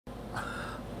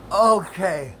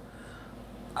Okay,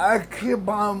 I keep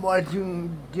on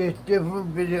watching just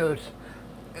different videos.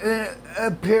 It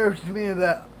appears to me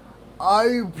that all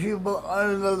you people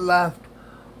on the left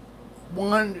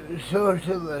want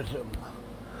socialism.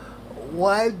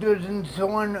 Why doesn't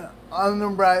someone on the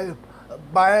right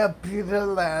buy a piece of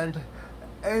land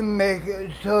and make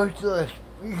it socialist?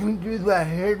 We can do that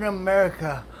here in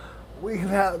America. We can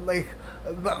have, like,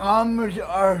 the Amish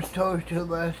are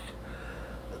socialists.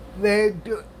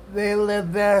 They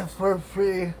live there for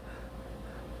free.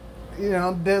 You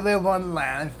know, they live on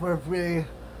land for free.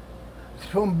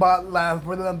 Someone bought land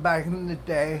for them back in the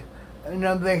day, and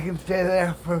now they can stay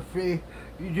there for free.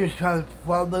 You just have to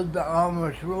follow the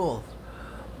Amish rules.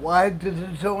 Why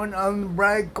doesn't someone on the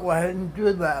right go ahead and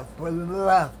do that for the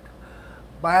left?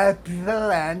 Buy a piece of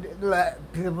land and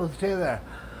let people stay there.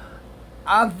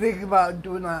 I'm thinking about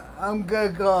doing that. I'm gonna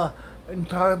go and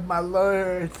talk to my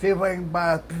lawyer and see if I can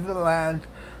buy a piece of land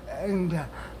and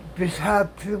just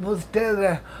have people stay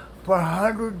there for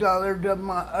 $100 a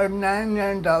month or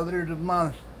 $99 a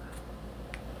month.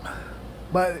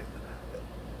 But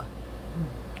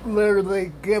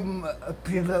literally give them a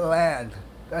piece of land.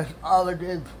 That's all it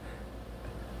is.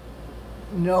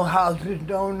 No houses,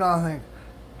 no nothing.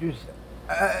 Just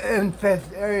in this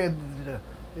area,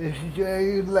 this is where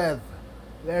you live.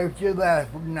 There's your land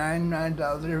for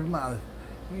 $99 a month.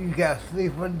 You got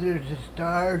sleep under the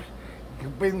stars. You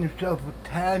can bring yourself a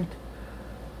tent.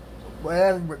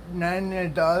 Whatever,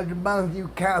 $99 a month. You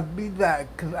can't beat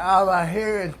that, because all I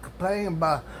hear is complaining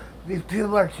about these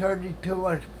people are charging too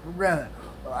much for rent.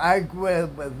 Well, I agree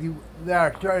with you. They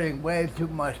are charging way too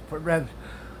much for rent.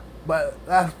 But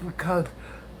that's because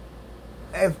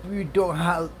if you don't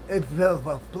have, if there's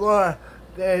a floor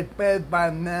that is paid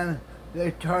by men,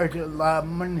 they charge a lot of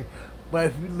money. But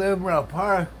if you live in a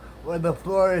park where the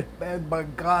floor is paid by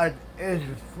God, it's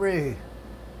free.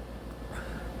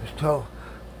 So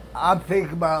I'm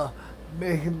thinking about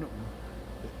making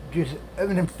just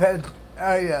in a fenced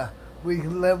area we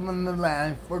can live on the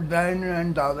land for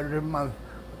 $99 a month.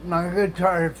 I'm not gonna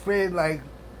charge free like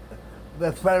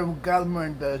the federal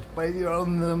government does, but you're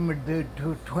only limited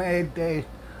to 28 days.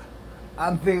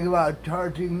 I'm thinking about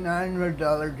charging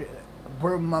 $900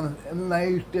 per month and let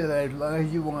you stay there as long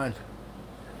as you want.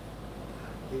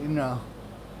 You know.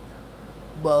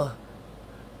 But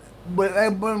I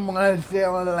wouldn't want to stay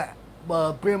on that.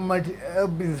 Well, pretty much it'll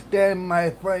be staying in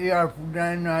my front yard for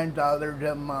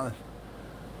 $99 a month.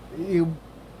 You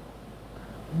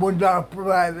would not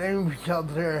provide any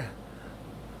shelter.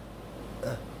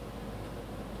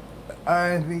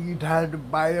 I think you'd have to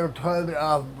buy your toilet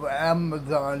off of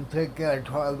Amazon to get a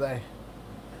toilet.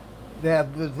 They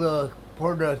have this little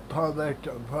portable toilet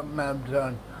from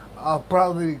Amazon. I'll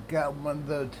probably get one of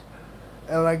those.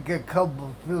 If I get a couple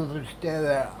of people to stay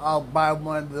there, I'll buy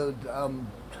one of those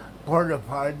porta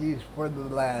potties for the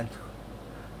land.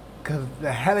 Because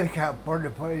the handicap porta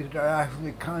potties are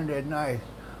actually kind of nice.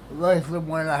 At least the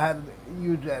one I had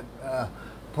used at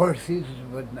Four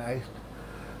Seasons was nice.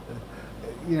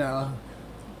 You know,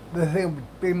 the thing was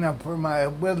big enough for my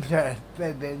wheelchair to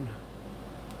fit in.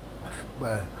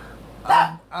 But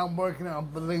I'm working on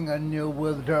building a new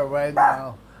wheelchair right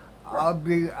now. I'll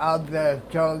be out there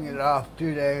showing it off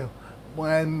today when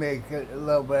I make it a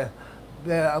little bit.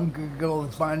 Then I'm gonna go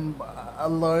and find a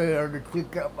lawyer to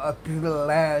pick up a piece of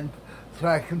land so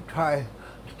I can try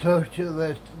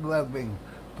socialist living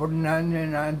for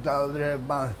 $99 a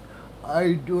month. All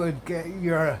you do is get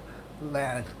your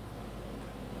land.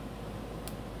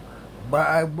 But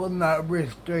I will not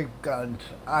restrict guns.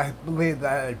 I believe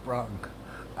that is wrong.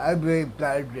 I believe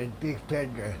that is a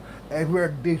dictator. If you're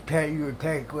a dictator, you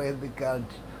take away the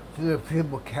guns so that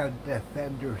people can't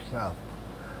defend yourself.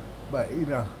 But, you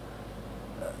know,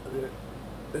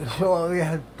 so we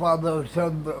have to follow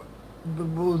some of the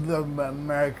rules of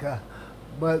America.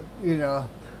 But, you know,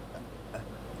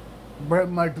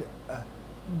 pretty much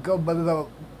go by the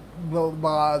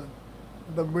law,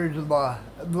 the original law.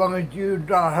 As long as you're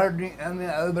not hurting any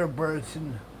other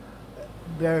person,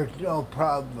 there's no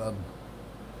problem.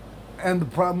 And the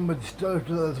problem with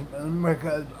socialism in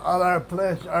America is all our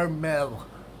plants are male.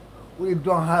 We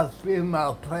don't have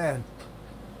female plants.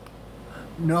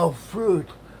 No fruit.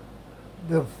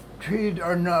 The trees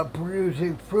are not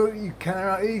producing fruit you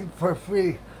cannot eat for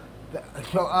free.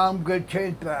 So I'm gonna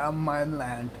change that on my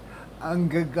land. I'm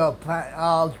gonna go plant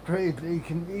all the trees that you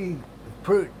can eat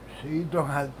fruit, so you don't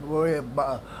have to worry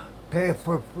about pay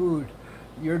for food.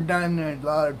 You're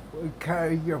 $99 to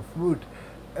carry your food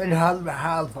and have to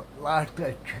have lots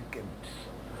of chickens.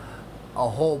 A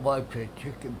whole bunch of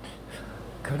chickens.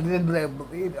 Because then they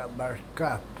will eat up our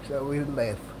stuff, so we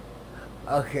live.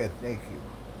 Okay, thank you.